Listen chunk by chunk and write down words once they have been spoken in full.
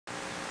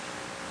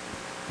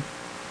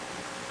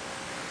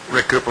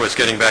Rick Cooper, was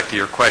getting back to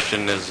your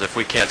question, is if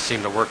we can't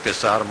seem to work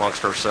this out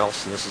amongst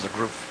ourselves, and this is a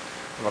group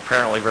of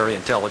apparently very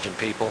intelligent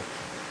people,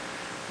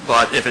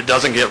 but if it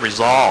doesn't get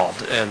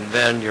resolved and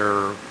then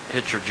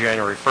hit your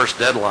January 1st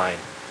deadline,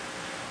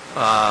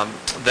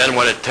 then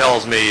what it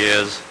tells me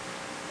is,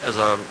 as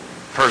a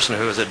person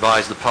who has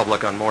advised the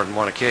public on more than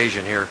one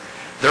occasion here,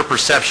 their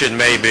perception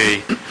may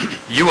be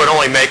you would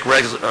only make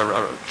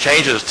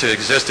changes to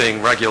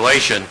existing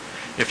regulation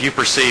if you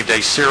perceived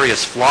a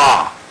serious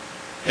flaw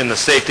in the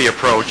safety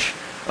approach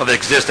of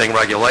existing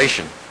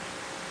regulation.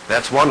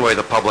 That's one way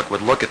the public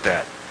would look at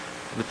that.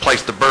 It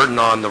placed the burden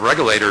on the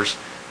regulators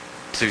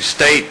to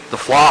state the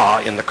flaw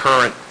in the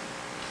current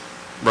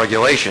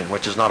regulation,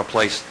 which is not a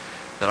place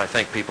that I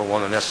think people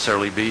want to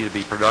necessarily be to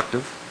be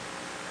productive.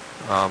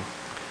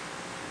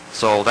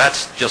 So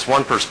that's just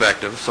one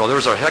perspective. So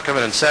there's a heck of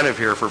an incentive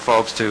here for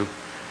folks to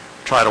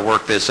try to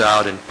work this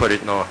out and put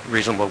it in a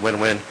reasonable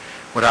win-win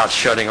without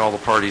shutting all the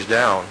parties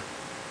down.